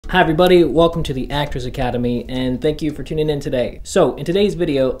Hi everybody, welcome to the Actors Academy and thank you for tuning in today. So in today's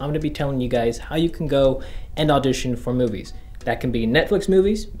video, I'm going to be telling you guys how you can go and audition for movies. That can be Netflix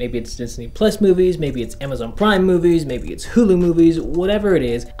movies, maybe it's Disney Plus movies, maybe it's Amazon Prime movies, maybe it's Hulu movies, whatever it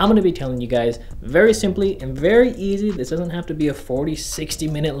is. I'm going to be telling you guys very simply and very easy. This doesn't have to be a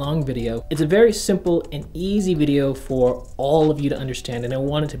 40-60 minute long video. It's a very simple and easy video for all of you to understand, and I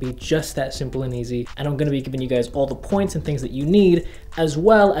want it to be just that simple and easy. And I'm going to be giving you guys all the points and things that you need, as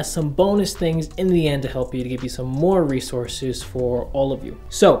well as some bonus things in the end to help you, to give you some more resources for all of you.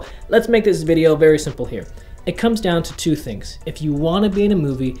 So let's make this video very simple here. It comes down to two things. If you want to be in a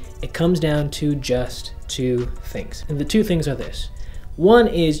movie, it comes down to just two things. And the two things are this. One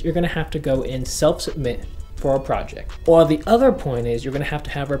is you're going to have to go and self-submit for a project. Or the other point is you're going to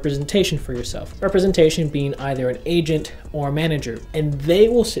have representation for yourself. Representation being either an agent or a manager, and they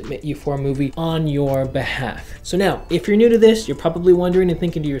will submit you for a movie on your behalf. So now, if you're new to this, you're probably wondering and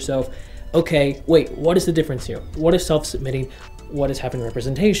thinking to yourself, okay, wait, what is the difference here? What is self-submitting? What is having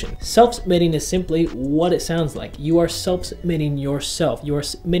representation? Self-submitting is simply what it sounds like. You are self-submitting yourself. You are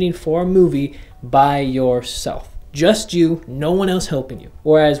submitting for a movie by yourself. Just you, no one else helping you.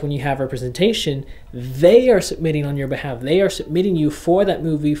 Whereas when you have representation, they are submitting on your behalf. They are submitting you for that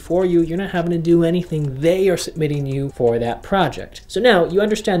movie for you. You're not having to do anything. They are submitting you for that project. So now you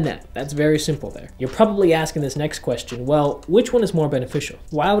understand that. That's very simple there. You're probably asking this next question, well, which one is more beneficial?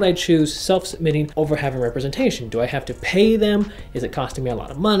 Why would I choose self-submitting over having representation? Do I have to pay them? Is it costing me a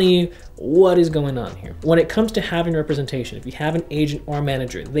lot of money? What is going on here? When it comes to having representation, if you have an agent or a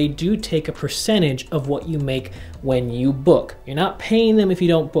manager, they do take a percentage of what you make when you book. You're not paying them if you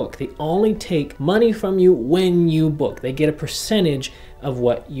don't book. They only take money from you when you book. They get a percentage of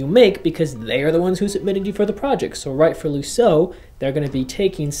what you make because they are the ones who submitted you for the project. So rightfully so, they're going to be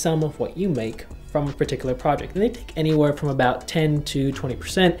taking some of what you make from a particular project. And they take anywhere from about 10 to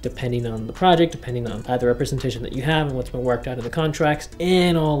 20%, depending on the project, depending on the representation that you have and what's been worked out in the contracts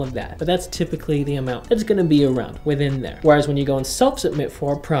and all of that. But that's typically the amount that's gonna be around within there. Whereas when you go and self-submit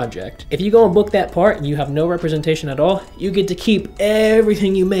for a project, if you go and book that part and you have no representation at all, you get to keep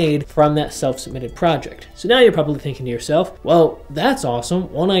everything you made from that self-submitted project. So now you're probably thinking to yourself, well, that's awesome.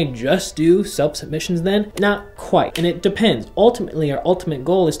 Won't I just do self-submissions then? Not quite, and it depends. Ultimately, our ultimate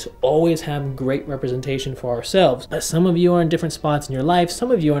goal is to always have great representation for ourselves. But some of you are in different spots in your life.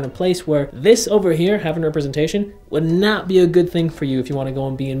 Some of you are in a place where this over here, having representation, would not be a good thing for you if you want to go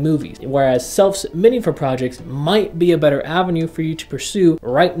and be in movies. Whereas self-submitting for projects might be a better avenue for you to pursue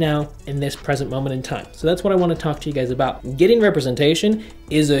right now in this present moment in time. So that's what I want to talk to you guys about. Getting representation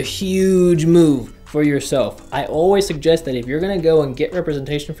is a huge move for yourself. I always suggest that if you're gonna go and get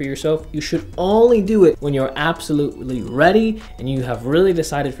representation for yourself, you should only do it when you're absolutely ready and you have really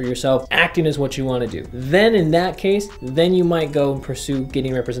decided for yourself acting is what you want to do. Then in that case, then you might go and pursue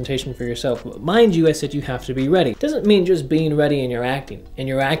getting representation for yourself. But mind you, I said you have to be ready. Doesn't mean just being ready and your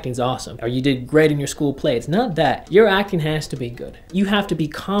acting's awesome, or you did great in your school play. It's not that. Your acting has to be good. You have to be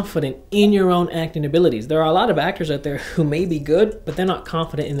confident in your own acting abilities. There are a lot of actors out there who may be good, but they're not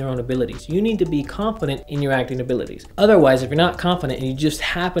confident in their own abilities. You need to be confident in your acting abilities. Otherwise, if you're not confident and you just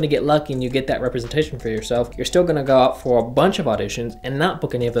happen to get lucky and you get that representation for yourself, you're still gonna go out for a bunch of auditions and not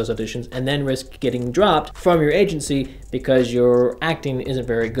book any of those auditions and then risk getting dropped from your agency because your acting isn't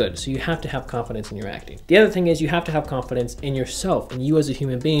very good. So you have to have confidence in your acting. The other thing is you have to have confidence in yourself and you as a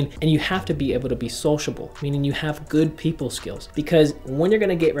human being, and you have to be able to be sociable, meaning you have good people skills. Because when you're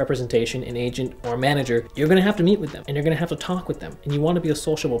gonna get representation, an agent or a manager, you're gonna have to meet with them and you're gonna have to talk with them, and you wanna be a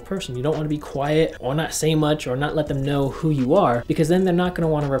sociable person. You don't wanna be quiet or not say much or not let them know who you are, because then they're not going to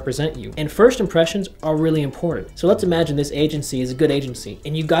want to represent you. And first impressions are really important. So let's imagine this agency is a good agency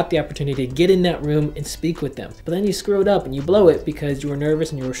and you got the opportunity to get in that room and speak with them, but then you screw it up and you blow it because you were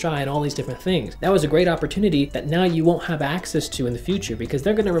nervous and you were shy and all these different things. That was a great opportunity that now you won't have access to in the future, because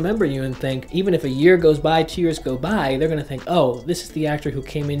they're going to remember you and think, even if a year goes by, 2 years go by, they're going to think, oh, this is the actor who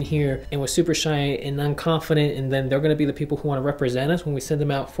came in here and was super shy and unconfident, and then they're going to be the people who want to represent us when we send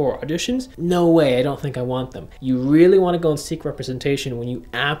them out for auditions. No way. I don't think I want them. You really want to go and seek representation when you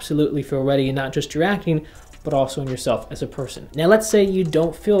absolutely feel ready, and not just your acting, but also in yourself as a person. Now let's say you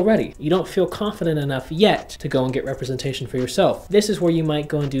don't feel ready. You don't feel confident enough yet to go and get representation for yourself. This is where you might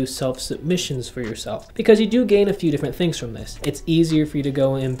go and do self-submissions for yourself, because you do gain a few different things from this. It's easier for you to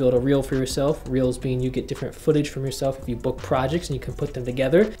go and build a reel for yourself. Reels being you get different footage from yourself if you book projects and you can put them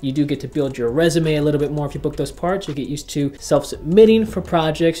together. You do get to build your resume a little bit more if you book those parts. You get used to self-submitting for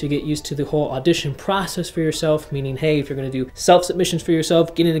projects. You get used to the whole audition process for yourself, meaning, hey, if you're gonna do self-submissions for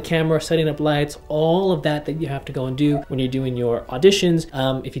yourself, getting the camera, setting up lights, all of that that you have to go and do when you're doing your auditions.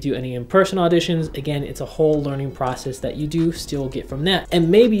 If you do any in-person auditions, again, it's a whole learning process that you do still get from that. And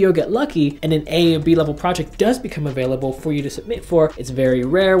maybe you'll get lucky and an A or B level project does become available for you to submit for. It's very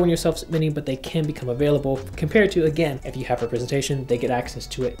rare when you're self-submitting, but they can become available compared to, again, if you have representation, they get access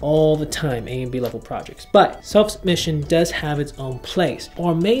to it all the time, A and B level projects. But self-submission does have its own place.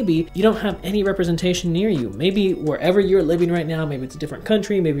 Or maybe you don't have any representation near you. Maybe wherever you're living right now, maybe it's a different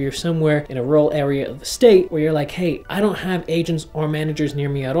country, maybe you're somewhere in a rural area of the state where you're like, hey, I don't have agents or managers near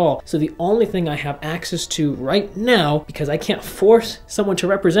me at all. So the only thing I have access to right now, because I can't force someone to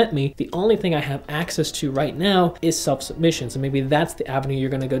represent me, the only thing I have access to right now is self-submission. So maybe that's the avenue you're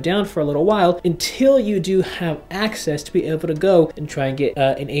going to go down for a little while until you do have access to be able to go and try and get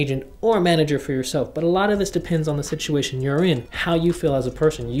an agent or a manager for yourself. But a lot of this depends on the situation you're in, how you feel as a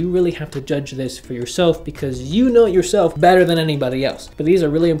person. You really have to judge this for yourself because you know yourself better than anybody else. But these are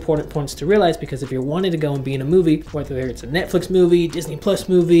really important points to realize, because if you're wanting to go and be in a movie, whether it's a Netflix movie, Disney Plus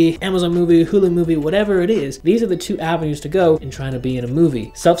movie, Amazon movie, Hulu movie, whatever it is, these are the two avenues to go in trying to be in a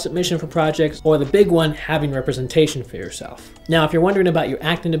movie: self-submission for projects, or the big one, having representation for yourself. Now, if you're wondering about your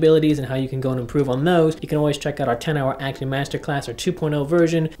acting abilities and how you can go and improve on those, you can always check out our 10-hour acting masterclass, or 2.0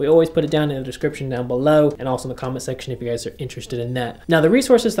 version. We always put it down in the description down below, and also in the comment section if you guys are interested in that. Now, the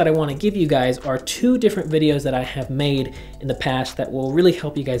resources that I want to give you guys are 2 different videos that I have made in the past that will really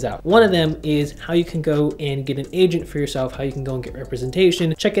help you guys out. One of them is how you can go and get an agent for yourself, how you can go and get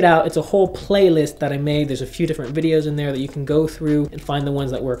representation. Check it out. It's a whole playlist that I made. There's a few different videos in there that you can go through and find the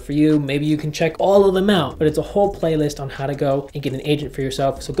ones that work for you. Maybe you can check all of them out, but it's a whole playlist on how to go and get an agent for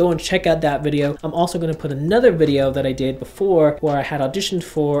yourself. So go and check out that video. I'm also going to put another video that I did before where I had auditioned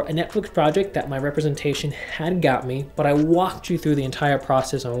for a Netflix project that my representation had got me, but I walked you through the entire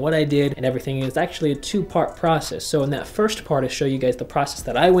process on what I did and everything. It's actually a 2-part process. So in that first part, I show you guys the process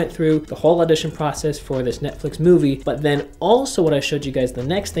that I went through, the whole audition process for this Netflix movie. But then also what I showed you guys, the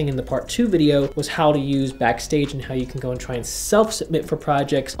next thing in the part 2 video, was how to use Backstage and how you can go and try and self-submit for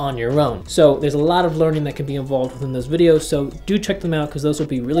projects on your own. So there's a lot of learning that can be involved within those videos. So do check them out, because those will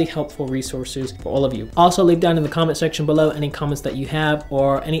be really helpful resources for all of you. Also, leave down in the comment section below any comments that you have,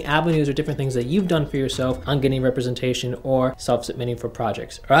 or any avenues or different things that you've done for yourself on getting representation or self-submitting for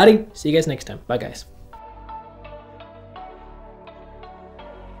projects. Alrighty, see you guys next time. Bye guys.